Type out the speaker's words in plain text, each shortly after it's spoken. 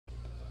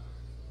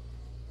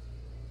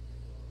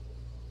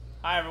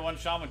Hi everyone,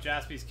 Sean with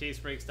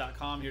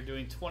JaspysCaseBreaks.com here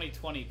doing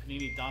 2020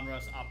 Panini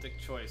Donruss Optic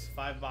Choice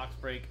 5-box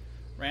break,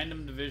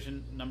 random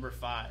division number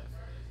 5,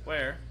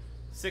 where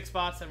 6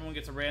 spots, everyone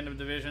gets a random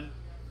division,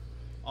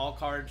 all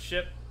cards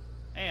ship,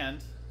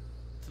 and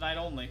tonight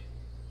only,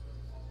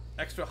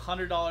 extra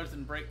 $100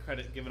 in break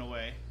credit given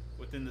away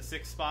within the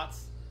 6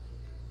 spots.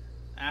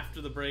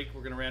 After the break,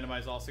 we're going to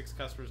randomize all 6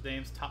 customers'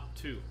 names. Top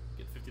 2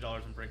 get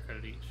 $50 in break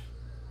credit each.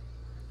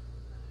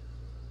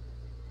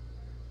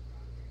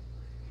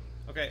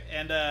 Okay,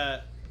 and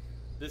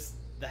that's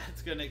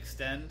going to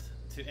extend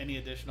to any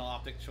additional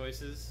Optic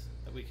choices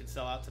that we can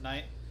sell out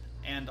tonight,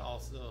 and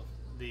also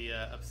the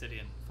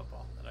Obsidian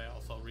football that I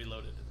also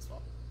reloaded as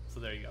well. So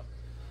there you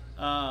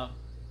go.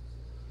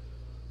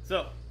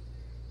 So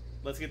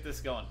let's get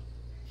this going.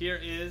 Here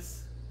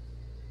is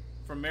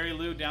from Mary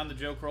Lou down to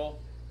Joe Kroll,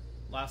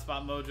 Last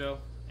Spot Mojo,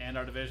 and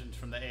our divisions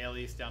from the AL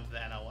East down to the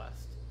NL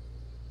West.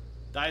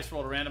 Dice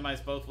roll to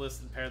randomize both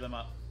lists and pair them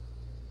up.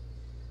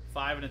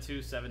 5 and a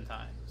 2, 7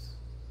 times.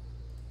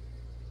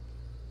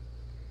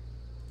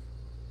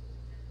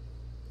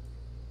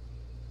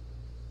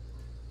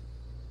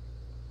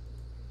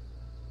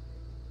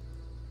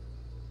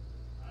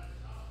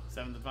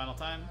 Seventh and final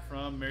time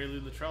from Mary Lou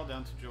Luttrell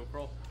down to Joe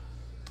Kroll.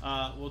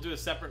 We'll do a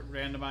separate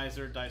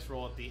randomizer dice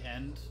roll at the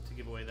end to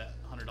give away that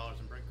 $100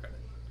 in break credit.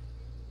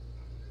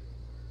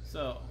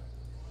 So,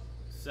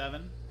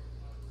 7,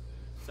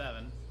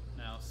 7,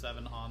 now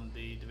 7 on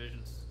the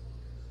divisions.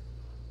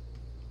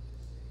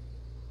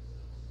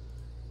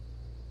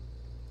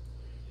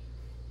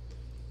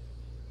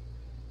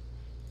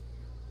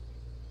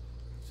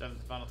 Seventh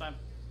and final time.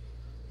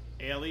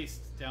 AL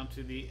East down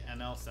to the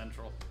NL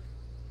Central.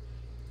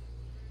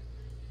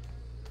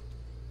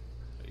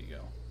 There you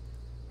go.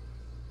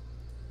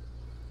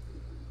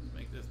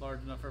 Make this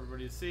large enough for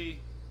everybody to see.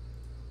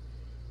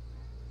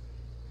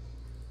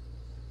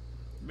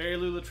 Mary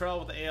Lou Luttrell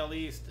with the AL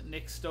East,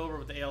 Nick Stover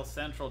with the AL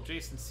Central,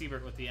 Jason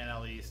Siebert with the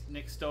NL East,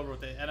 Nick Stover with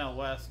the NL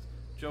West,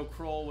 Joe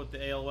Kroll with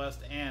the AL West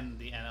and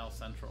the NL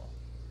Central.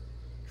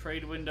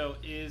 Trade window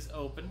is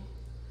open.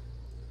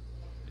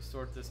 We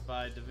sort this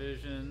by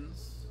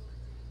divisions.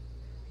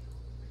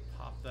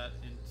 Pop that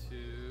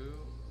into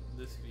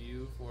this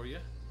view for you.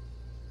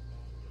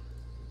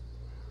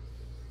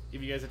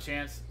 Give you guys a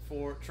chance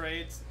for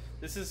trades.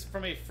 This is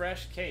from a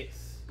fresh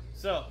case.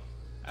 So,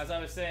 as I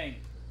was saying,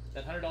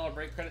 that $100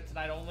 break credit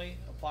tonight only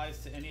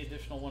applies to any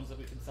additional ones that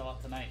we can sell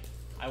out tonight.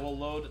 I will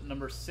load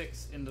number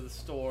 6 into the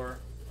store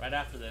right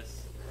after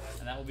this,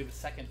 and that will be the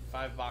second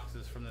 5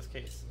 boxes from this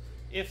case.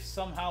 If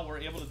somehow we're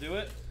able to do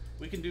it,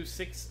 we can do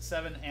 6,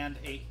 7, and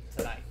 8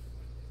 tonight.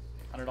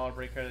 $100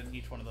 break credit in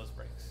each one of those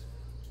breaks.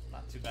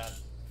 Not too bad.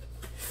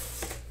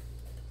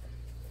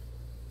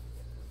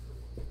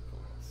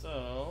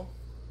 So,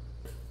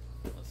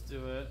 let's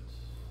do it.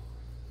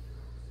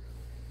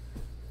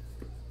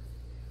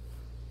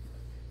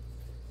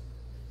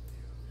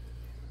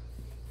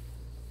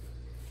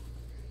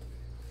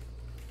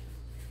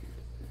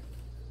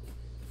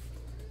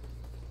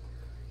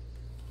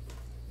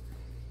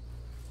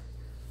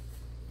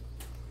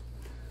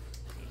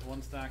 There's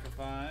one stack of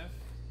 5.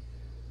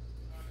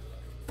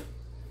 Put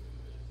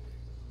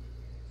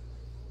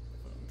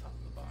on top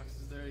of the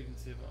boxes there. You can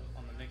see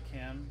on the Nick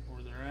Cam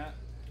where they're at.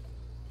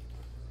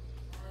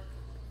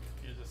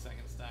 Here's a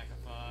second stack of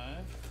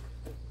 5.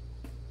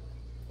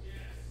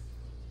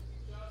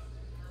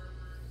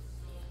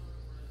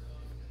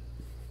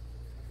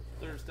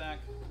 Third stack.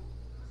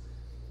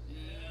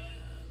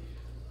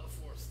 And a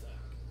 4th stack.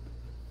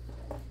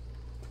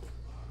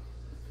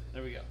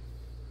 There we go.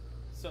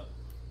 So,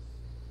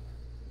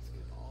 let's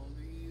get all of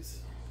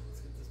these.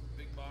 Let's get this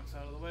big box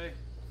out of the way.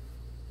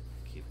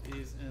 Keep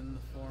these in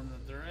the form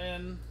that they're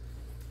in.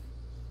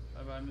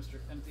 Bye-bye, Mr.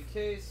 Empty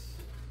Case.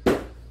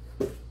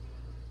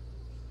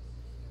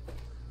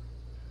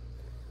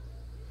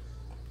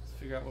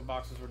 Figure out what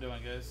boxes we're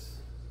doing, guys.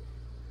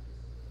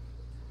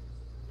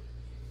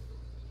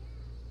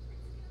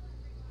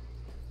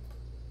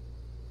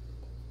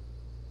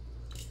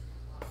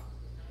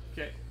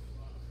 Okay.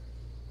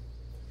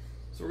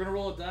 So we're gonna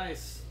roll a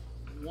dice.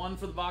 1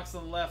 for the box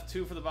on the left,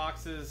 2 for the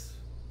boxes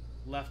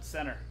left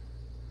center,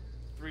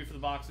 3 for the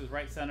boxes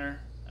right center,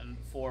 and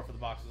 4 for the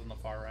boxes on the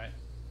far right.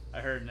 I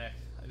heard Nick.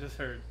 I just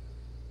heard.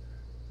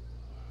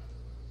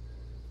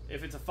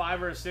 If it's a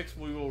 5 or a 6,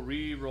 we will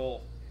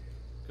re-roll.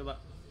 Good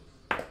luck.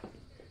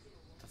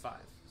 To 5,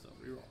 so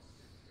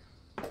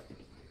reroll.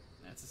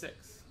 That's a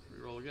 6.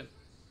 Reroll again.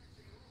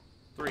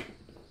 3.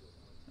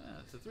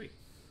 That's a 3.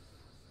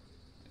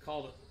 I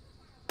called it.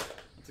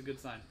 That's a good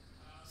sign.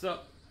 So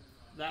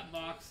that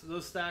box,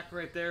 those stack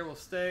right there will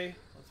stay.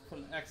 Let's put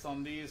an X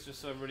on these just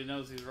so everybody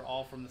knows these are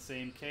all from the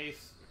same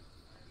case.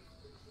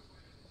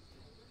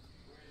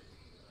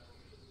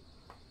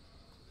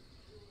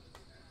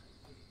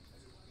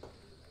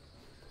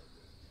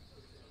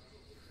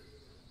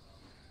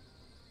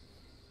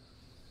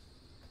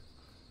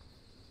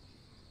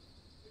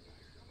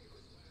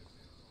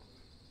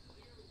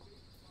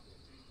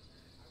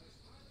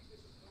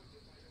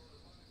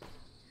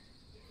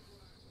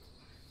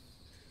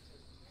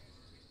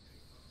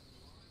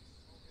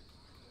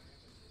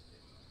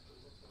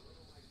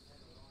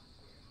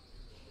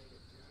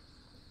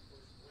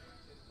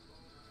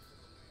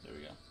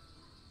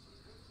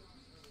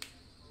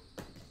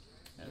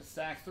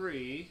 Stack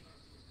 3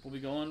 will be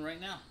going right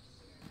now.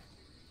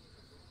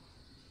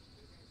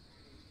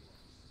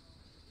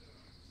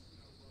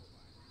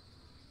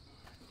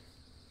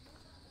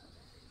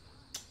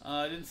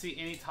 I didn't see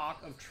any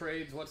talk of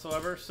trades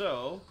whatsoever,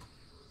 so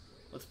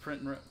let's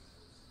print and rip.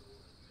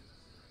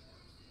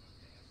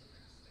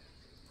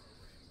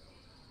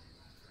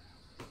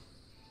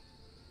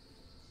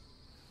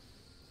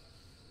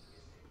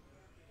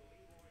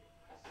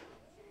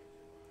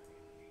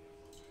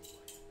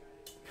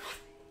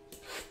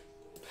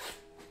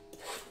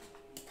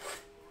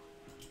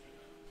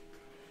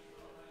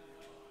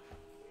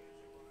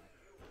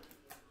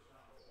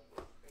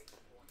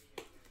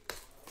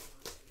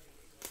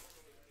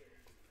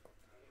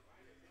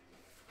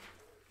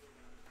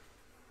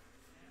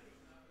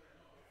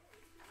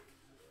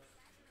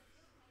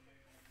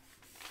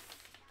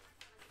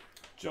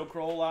 Joe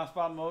Kroll, last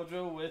spot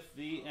mojo with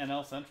the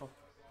NL Central.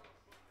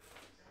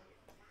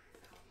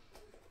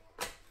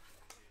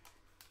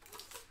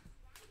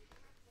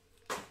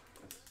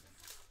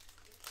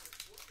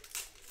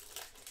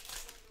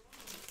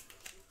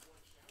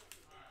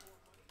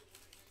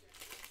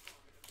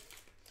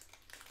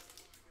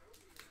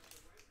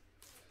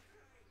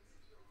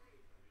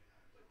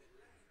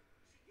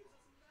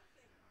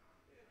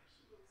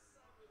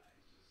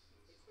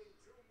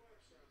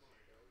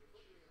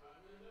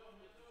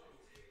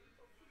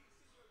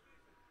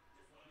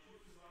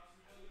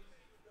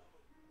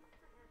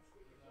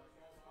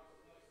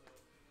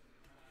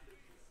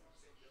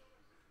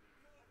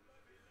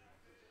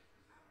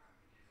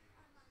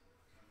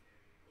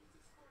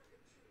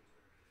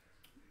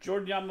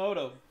 Jordan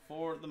Yamamoto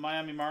for the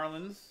Miami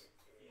Marlins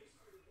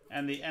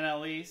and the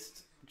NL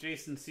East,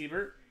 Jason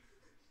Siebert,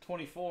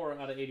 24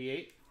 out of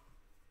 88.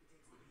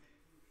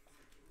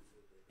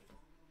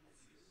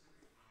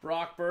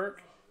 Brock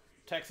Burke,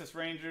 Texas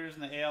Rangers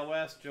and the AL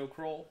West, Joe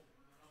Kroll,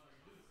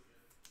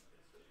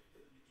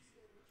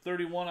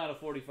 31 out of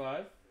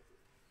 45.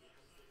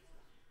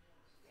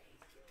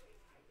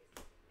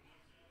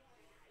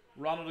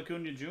 Ronald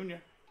Acuna Jr.,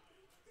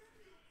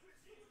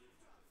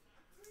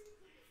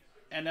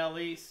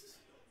 NL East,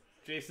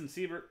 Jason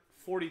Siebert,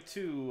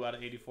 42 out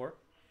of 84.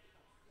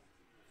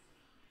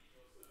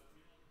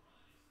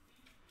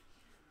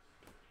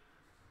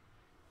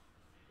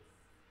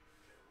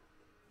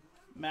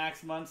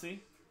 Max Muncy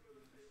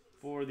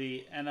for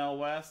the NL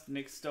West,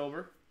 Nick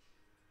Stover,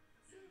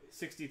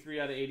 63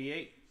 out of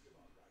 88.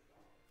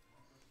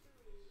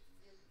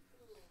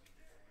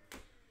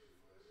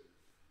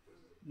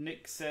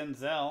 Nick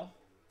Senzel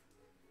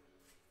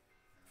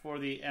for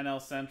the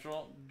NL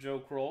Central, Joe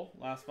Kroll,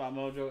 last spot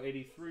mojo,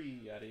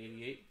 83 out of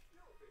 88.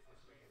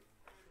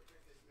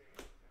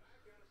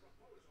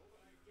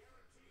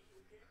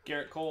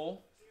 Garrett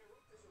Cole,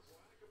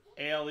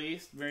 AL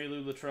East, Mary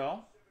Lou Latrell,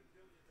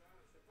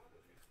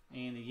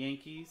 and the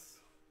Yankees,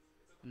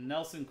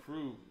 Nelson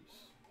Cruz.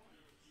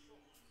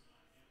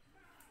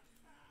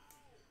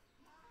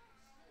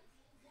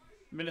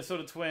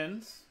 Minnesota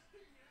Twins,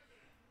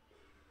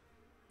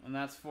 and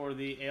that's for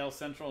the AL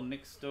Central,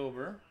 Nick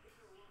Stover.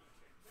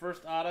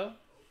 First auto,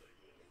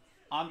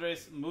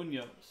 Andres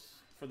Munoz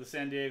for the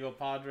San Diego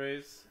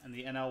Padres and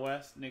the NL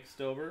West, Nick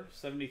Stover,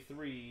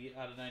 73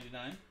 out of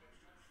 99.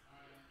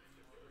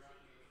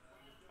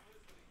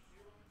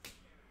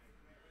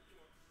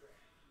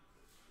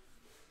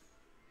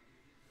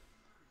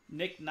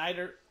 Nick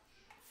Neidert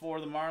for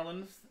the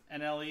Marlins,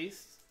 NL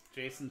East,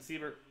 Jason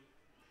Siebert,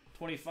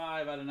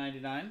 25 out of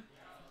 99.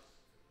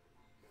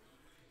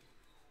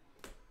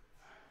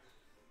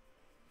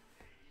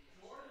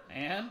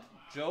 And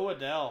Joe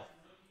Adell,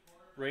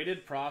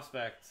 rated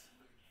prospect,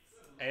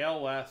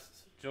 AL West,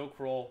 Joe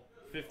Kroll,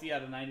 50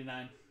 out of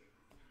 99.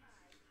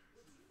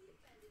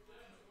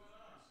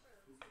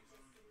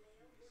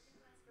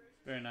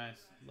 Very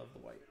nice. Love the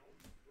white.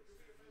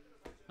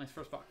 Nice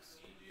first box.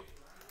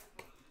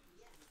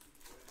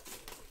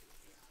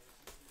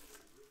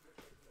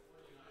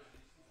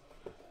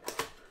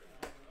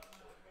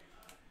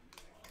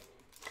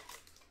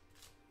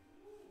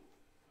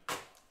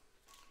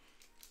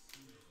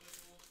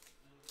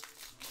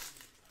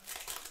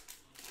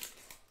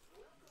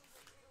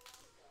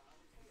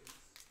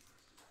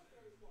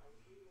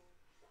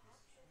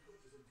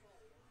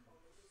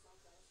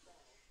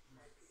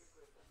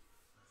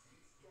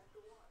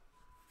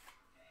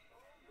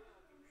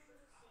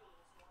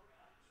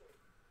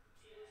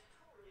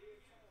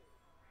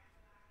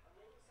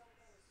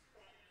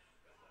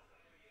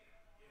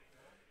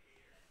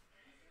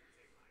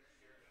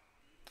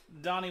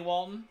 Donnie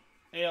Walton,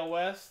 AL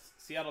West,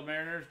 Seattle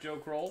Mariners, Joe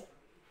Kroll,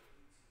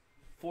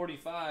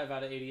 45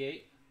 out of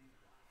 88.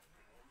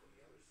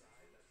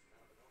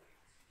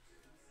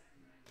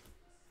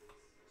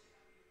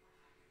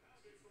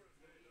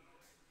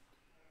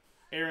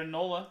 Aaron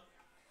Nola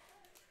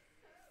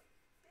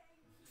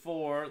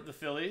for the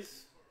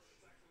Phillies.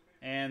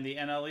 And the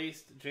NL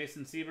East,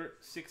 Jason Siebert,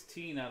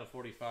 16 out of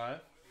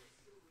 45.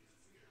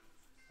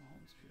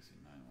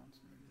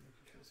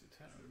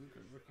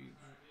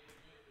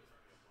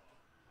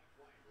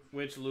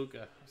 Which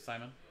Luca,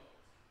 Simon?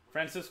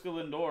 Francisco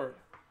Lindor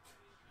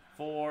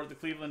For the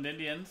Cleveland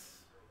Indians,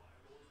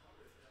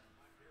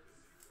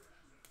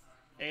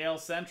 AL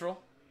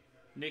Central,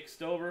 Nick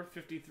Stover,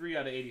 53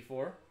 out of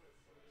 84.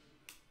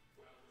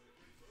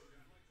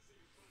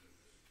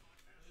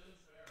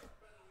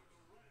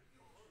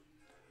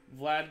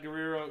 Vlad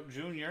Guerrero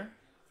Jr.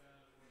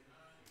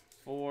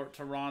 for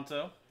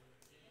Toronto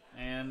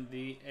and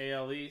the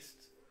AL East,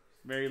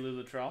 Mary Lou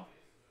Luttrell,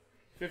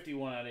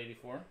 51 out of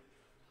 84.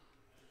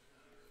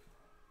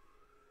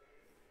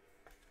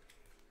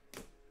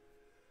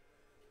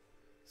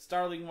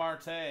 Starling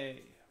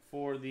Marte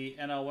for the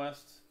NL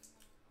West,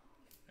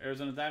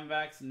 Arizona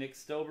Diamondbacks, Nick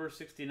Stover,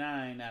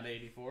 69 out of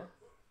 84.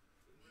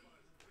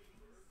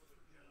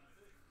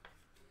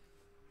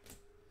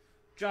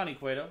 Johnny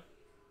Cueto,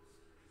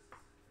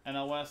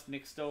 NL West,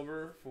 Nick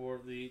Stover for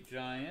the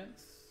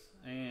Giants,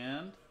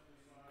 and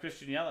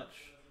Christian Yelich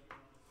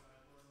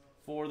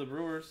for the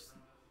Brewers,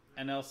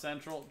 NL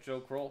Central,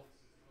 Joe Kroll.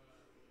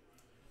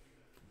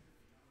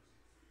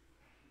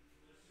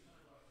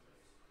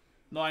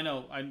 No,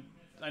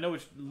 I know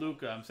which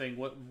Luka. I'm saying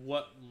what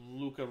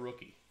Luka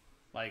rookie,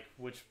 like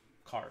which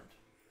card.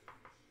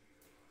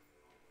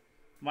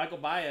 Michael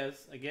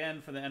Baez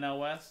again for the NL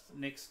West,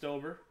 Nick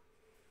Stover,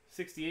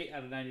 68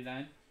 out of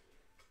 99.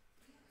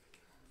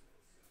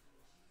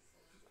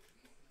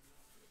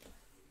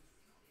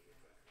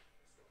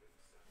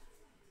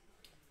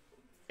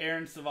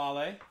 Aaron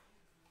Savale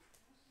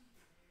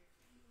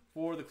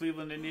for the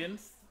Cleveland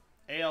Indians,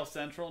 AL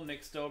Central,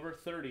 Nick Stover,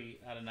 30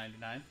 out of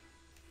 99.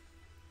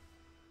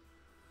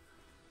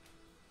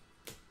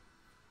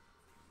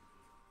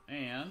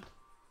 And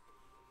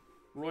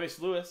Royce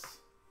Lewis,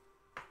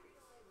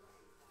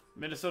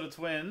 Minnesota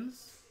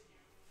Twins,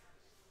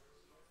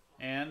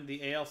 and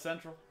the AL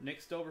Central,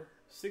 Nick Stover,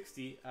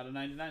 60 out of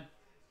 99.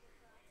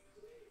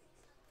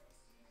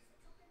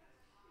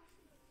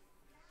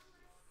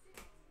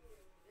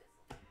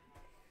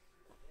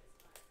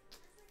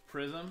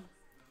 Prism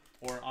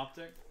or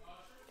Optic?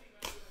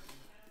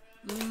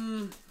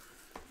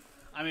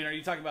 I mean, are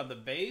you talking about the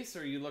base,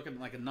 or are you looking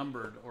like a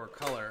numbered or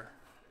color?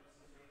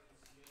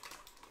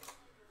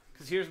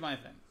 Because here's my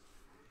thing.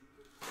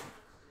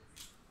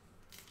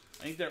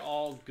 I think they're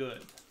all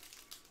good.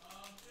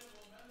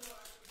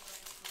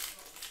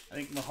 I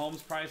think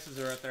Mahomes' prices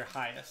are at their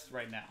highest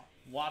right now.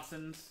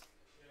 Watson's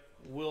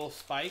will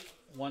spike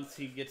once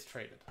he gets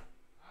traded,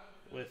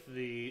 with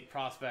the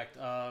prospect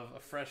of a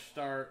fresh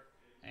start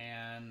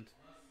and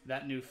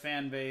that new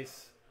fan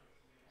base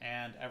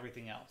and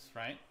everything else,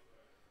 right?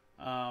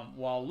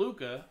 While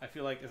Luka, I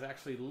feel like, is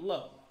actually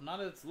low. Not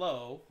that it's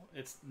low.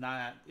 It's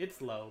not.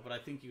 It's low, but I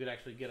think you could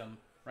actually get him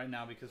right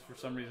now because for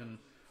some reason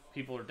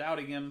people are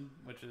doubting him,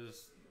 which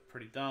is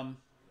pretty dumb.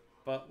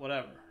 But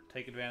whatever.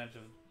 Take advantage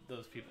of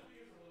those people.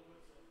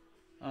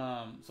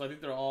 So I think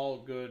they're all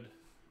good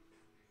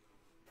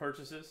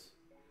purchases.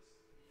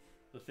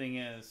 The thing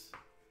is,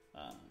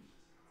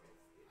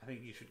 I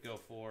think you should go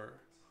for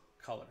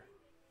color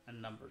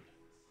and numbered,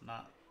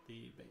 not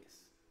the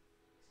base.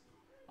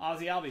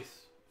 Ozzy Albies,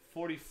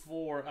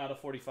 44 out of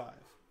 45.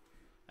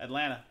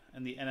 Atlanta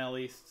and the NL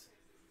East,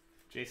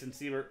 Jason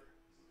Siebert.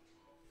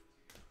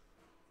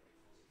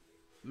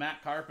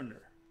 Matt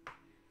Carpenter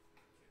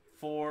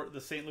for the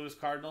St. Louis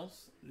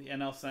Cardinals, the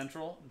NL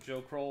Central,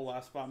 Joe Kroll,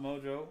 Last Spot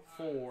Mojo,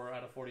 4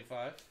 out of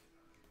 45.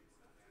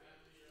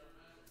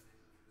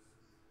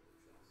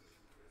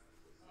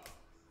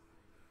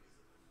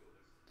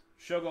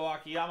 Shogo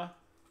Akiyama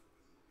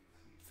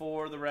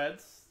for the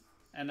Reds,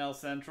 NL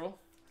Central,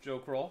 Joe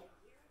Kroll,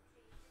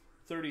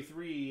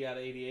 33 out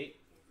of 88.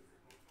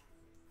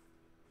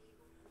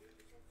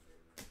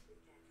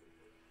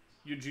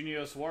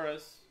 Eugenio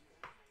Suarez,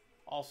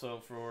 also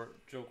for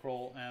Joe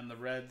Kroll and the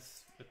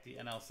Reds with the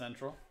NL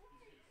Central,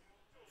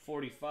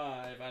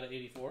 45 out of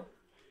 84.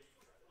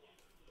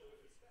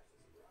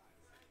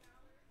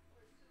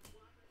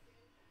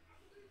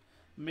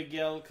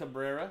 Miguel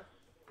Cabrera,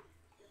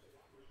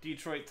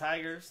 Detroit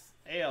Tigers,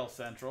 AL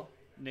Central,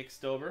 Nick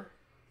Stover,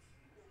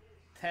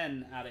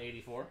 10 out of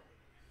 84.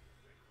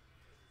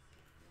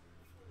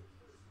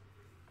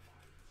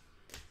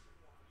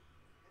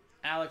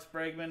 Alex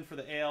Bregman for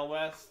the AL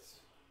West,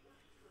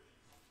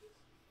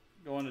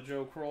 going to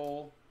Joe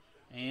Kroll,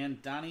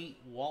 and Donnie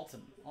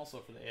Walton, also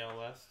for the AL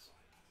West,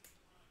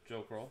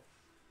 Joe Kroll.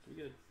 Do we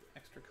get an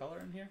extra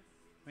color in here?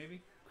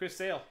 Maybe? Chris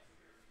Sale,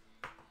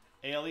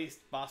 AL East,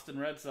 Boston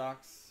Red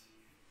Sox,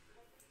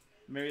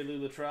 Mary Lou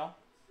Luttrell,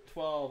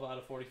 12 out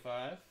of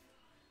 45.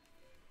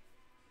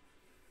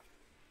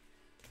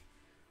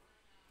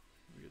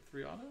 We get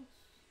 3 autos?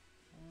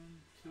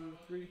 1, 2,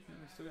 3. Yeah,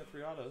 we still got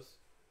 3 autos.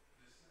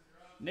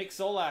 Nick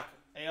Solak,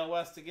 AL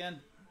West again,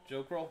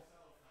 Joe Kroll,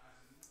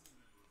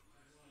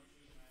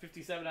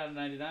 57 out of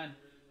 99.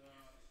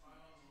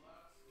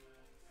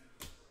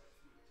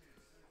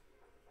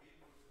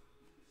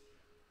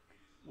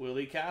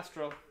 Willie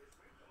Castro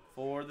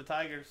for the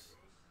Tigers,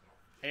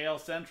 AL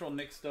Central,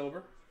 Nick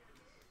Stover,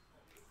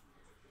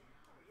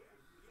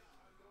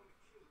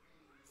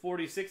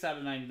 46 out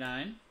of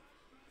 99.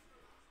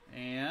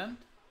 And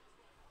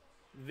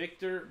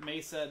Victor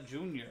Mesa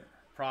Jr.,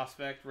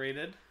 prospect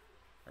rated,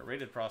 A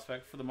rated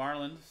prospect for the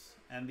Marlins.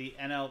 And the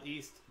NL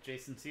East,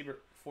 Jason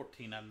Siebert,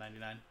 14 out of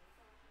 99.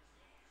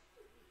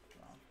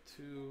 Round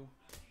 2.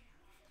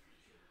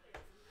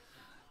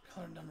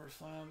 Color number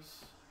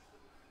slabs.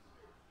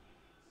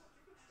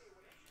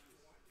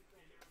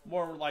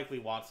 More likely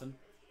Watson.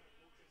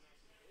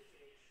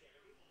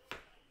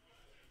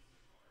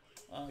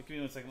 Give me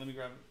 1 second. Let me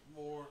grab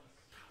more.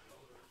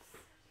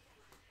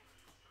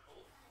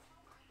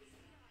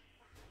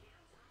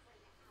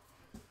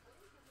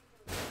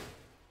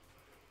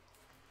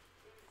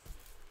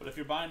 But if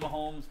you're buying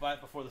Mahomes, buy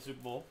it before the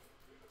Super Bowl,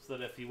 so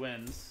that if he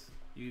wins,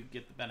 you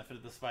get the benefit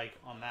of the spike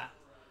on that.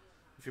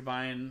 If you're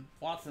buying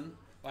Watson,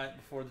 buy it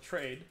before the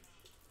trade,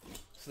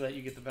 so that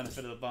you get the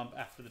benefit of the bump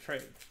after the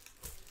trade.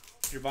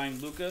 If you're buying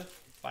Luka,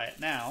 buy it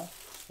now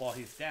while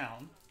he's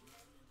down.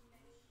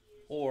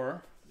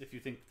 Or if you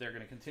think they're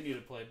going to continue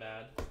to play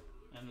bad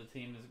and the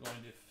team is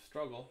going to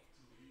struggle,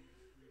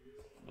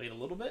 wait a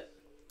little bit.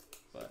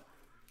 But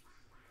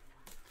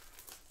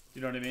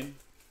you know what I mean?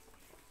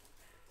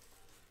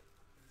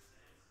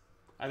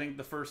 I think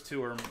the first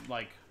two are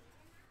like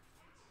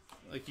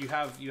you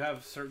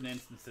have certain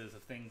instances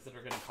of things that are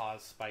going to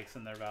cause spikes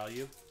in their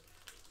value.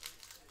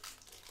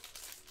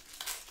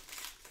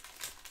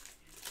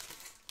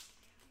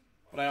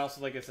 But I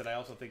also, like I said, I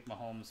also think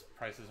Mahomes'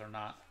 prices are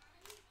not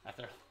at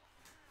their,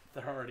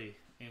 they're already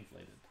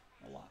inflated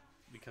a lot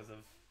because of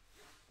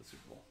the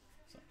Super Bowl.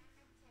 So.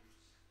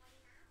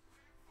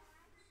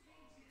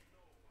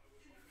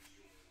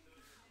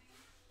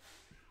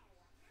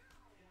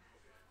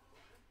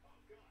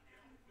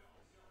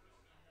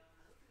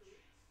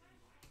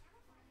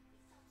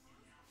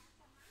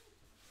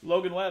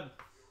 Logan Webb,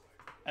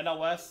 NL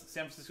West,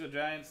 San Francisco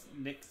Giants,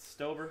 Nick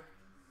Stover,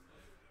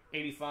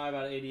 85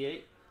 out of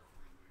 88.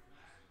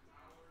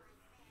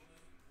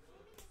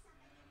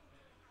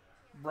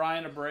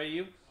 Brian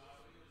Abreu,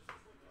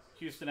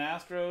 Houston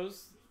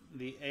Astros,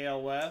 the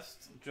AL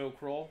West, Joe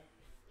Kroll,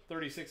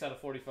 36 out of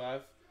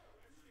 45.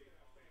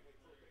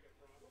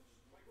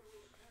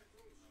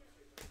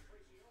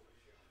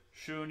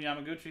 Shun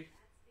Yamaguchi,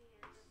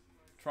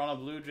 Toronto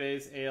Blue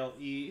Jays, AL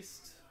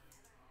East,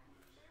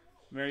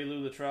 Mary Lou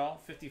Luttrell,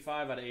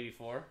 55 out of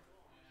 84.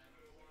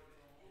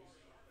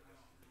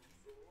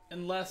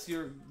 Unless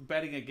you're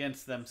betting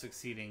against them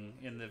succeeding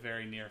in the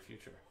very near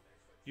future.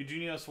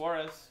 Eugenio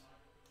Suarez,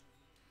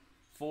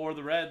 for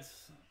the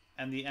Reds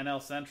and the NL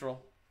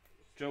Central,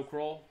 Joe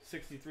Kroll,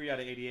 63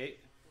 out of 88.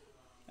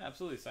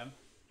 Absolutely, Sam.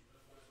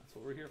 That's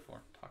what we're here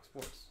for. Talk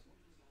sports.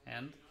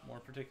 And, more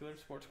particular,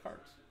 sports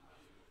cards.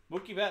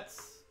 Mookie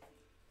Betts,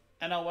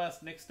 NL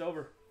West, Nick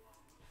Stover.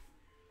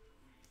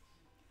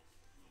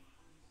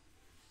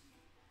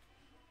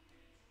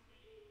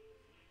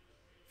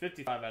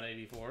 $55 out of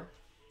 84.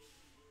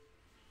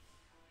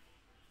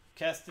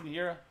 Keston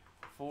Hiura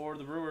for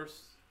the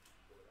Brewers.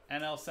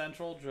 NL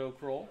Central, Joe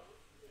Kroll.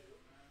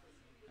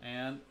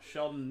 And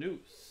Sheldon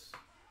Noose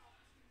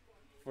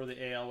for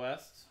the AL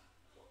West,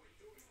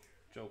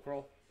 Joe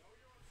Kroll.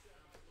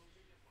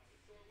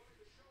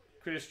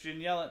 Christian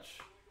Yelich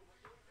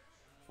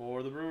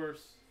for the Brewers.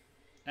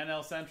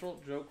 NL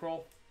Central, Joe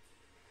Kroll.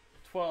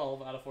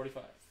 12 out of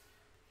 45.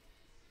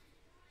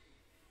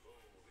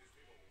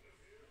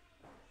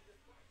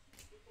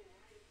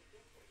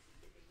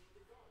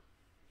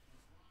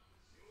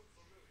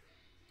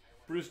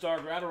 Bruce Dar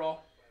Gratterall.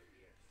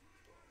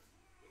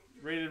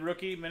 Rated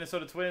rookie,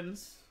 Minnesota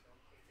Twins.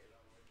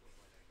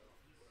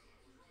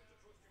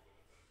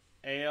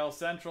 AL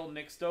Central,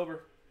 Nick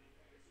Stover.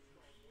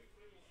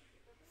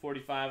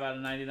 45 out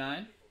of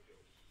 99.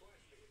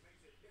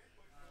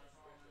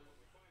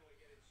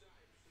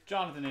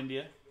 Jonathan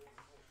India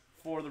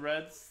for the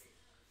Reds.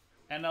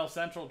 NL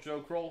Central,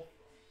 Joe Kroll.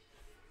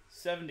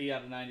 70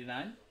 out of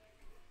 99.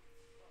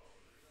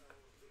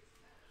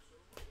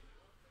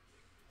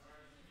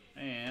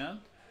 And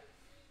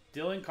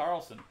Dylan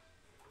Carlson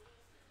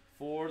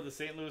for the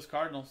St. Louis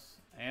Cardinals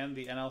and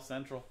the NL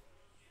Central.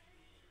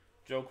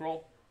 Joe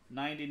Kroll,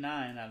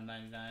 99 out of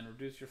 99.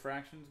 Reduce your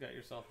fractions. Got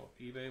yourself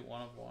a eBay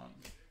 1 of 1.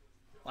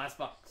 Last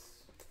box.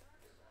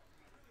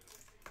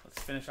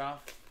 Let's finish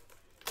off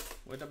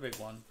with a big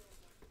one.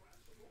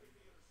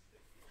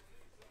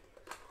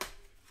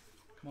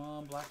 Come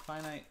on, Black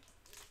Finite.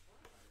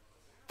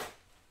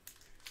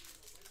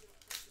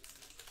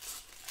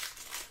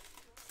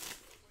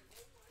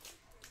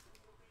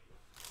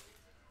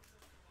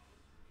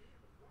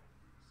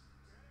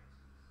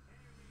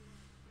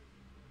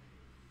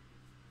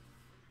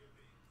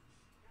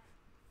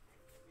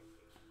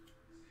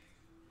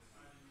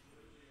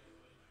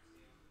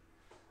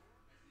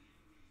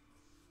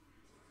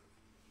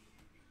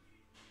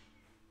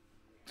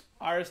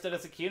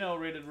 Aristides Aquino,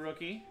 rated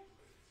rookie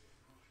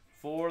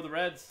for the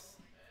Reds.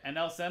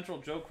 NL Central,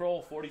 Joe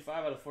Kroll,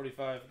 45 out of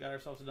 45. Got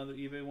ourselves another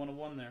eBay 1 of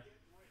 1 there.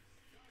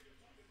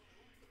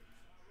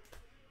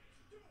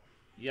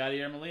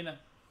 Yadier Molina,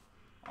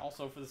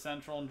 also for the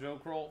Central, and Joe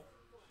Kroll.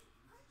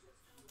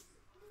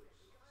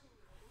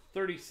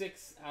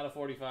 36 out of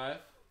 45.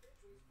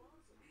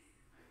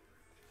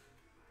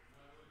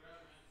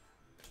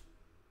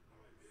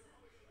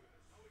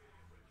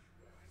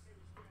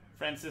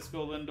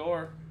 Francisco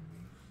Lindor.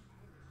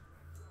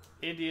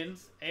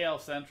 Indians, AL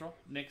Central,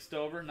 Nick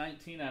Stover,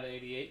 19 out of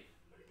 88.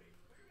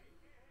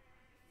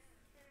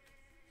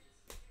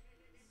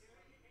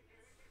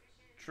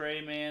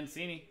 Trey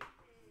Mancini.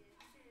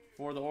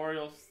 For the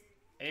Orioles,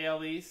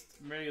 AL East,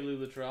 Mary Lou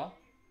Luttrell,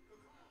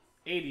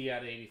 80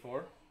 out of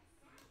 84.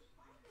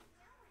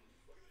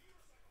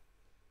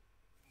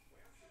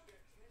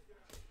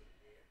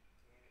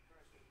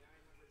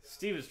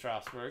 Steven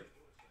Strasburg.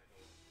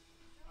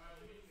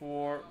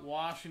 For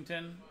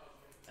Washington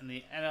and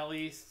the NL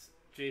East,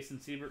 Jason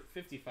Siebert,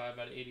 55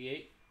 out of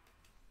 88.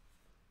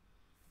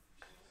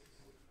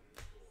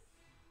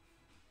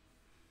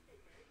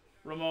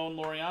 Ramon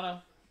Laureano,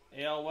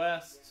 AL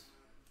West,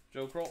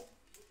 Joe Kroll.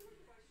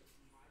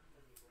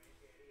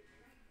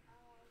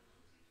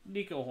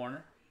 Nico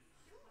Horner.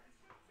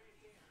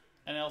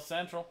 NL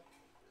Central,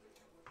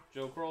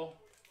 Joe Kroll.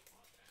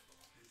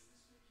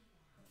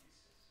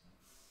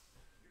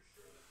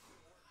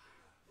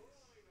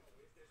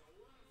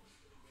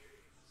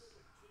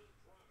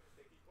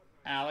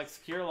 Alex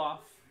Kirilloff.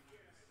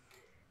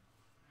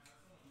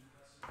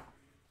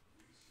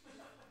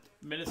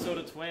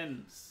 Minnesota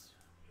Twins.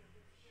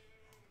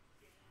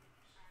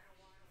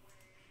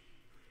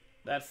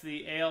 That's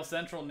the AL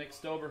Central, Nick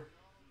Stover.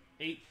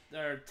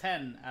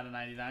 10 out of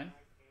 99.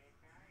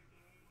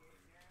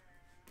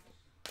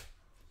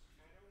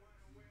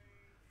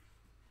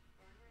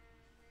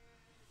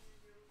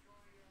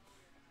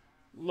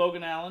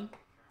 Logan Allen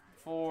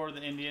for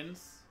the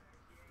Indians.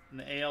 In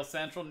the AL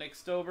Central, Nick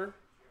Stover.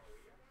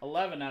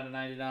 11 out of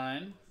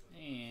 99.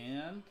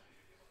 And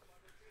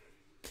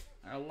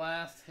our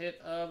last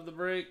hit of the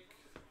break.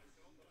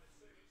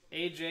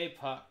 AJ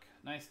Puck.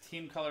 Nice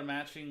team color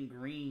matching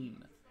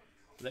green.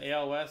 The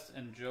AL West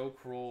and Joe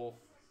Kroll.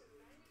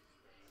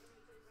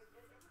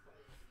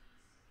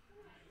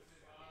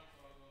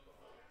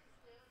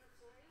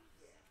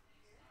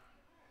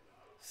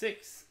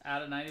 Six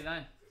out of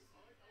 99.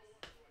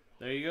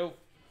 There you go.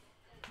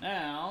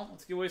 Now,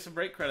 let's give away some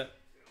break credit.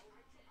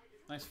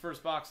 Nice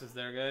first boxes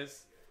there,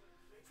 guys.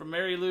 From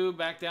Mary Lou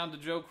back down to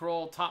Joe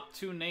Kroll. Top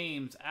 2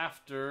 names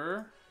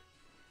after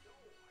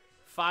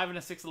 5 and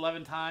a 6,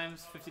 11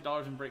 times.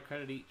 $50 in break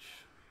credit each.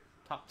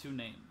 Top 2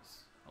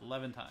 names.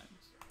 11 times.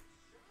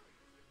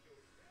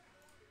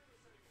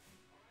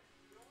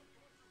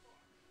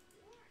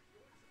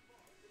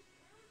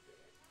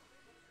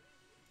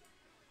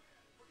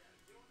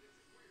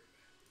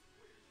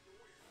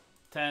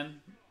 $10.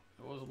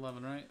 It was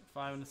 11, right?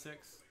 5 and a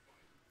 6.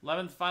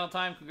 11th final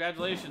time.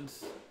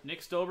 Congratulations.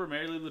 Nick Stover,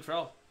 Mary Lou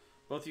Luttrell.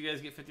 Both of you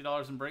guys get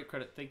 $50 in break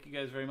credit. Thank you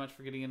guys very much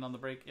for getting in on the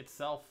break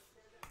itself.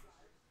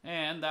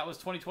 And that was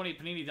 2020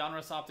 Panini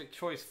Donruss Optic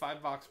Choice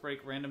 5-box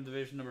break random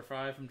division number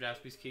 5 from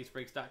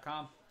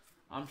JaspysCaseBreaks.com.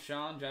 I'm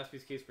Sean,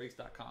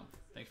 JaspysCaseBreaks.com.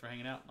 Thanks for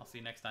hanging out. I'll see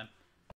you next time.